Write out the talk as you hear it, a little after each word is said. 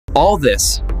All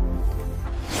this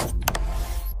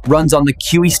runs on the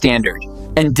QE standard,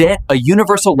 and DE, a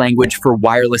universal language for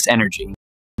wireless energy,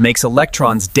 makes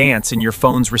electrons dance in your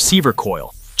phone's receiver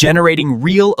coil, generating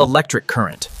real electric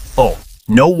current. Oh,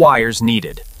 no wires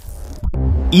needed.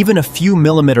 Even a few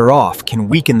millimeter off can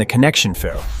weaken the connection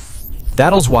flow.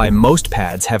 That's why most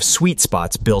pads have sweet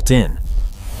spots built in.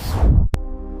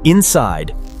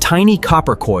 Inside, tiny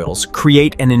copper coils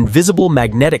create an invisible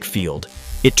magnetic field.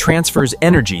 It transfers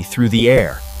energy through the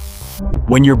air.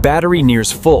 When your battery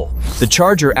nears full, the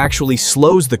charger actually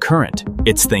slows the current.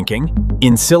 It's thinking,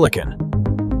 in silicon.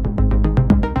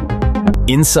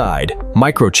 Inside,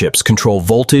 microchips control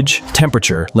voltage,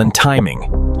 temperature, and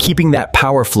timing, keeping that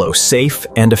power flow safe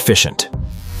and efficient.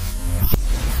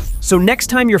 So next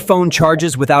time your phone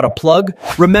charges without a plug,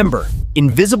 remember,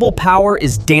 invisible power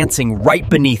is dancing right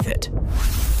beneath it.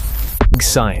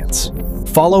 Science.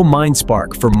 Follow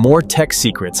MindSpark for more tech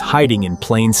secrets hiding in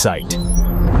plain sight.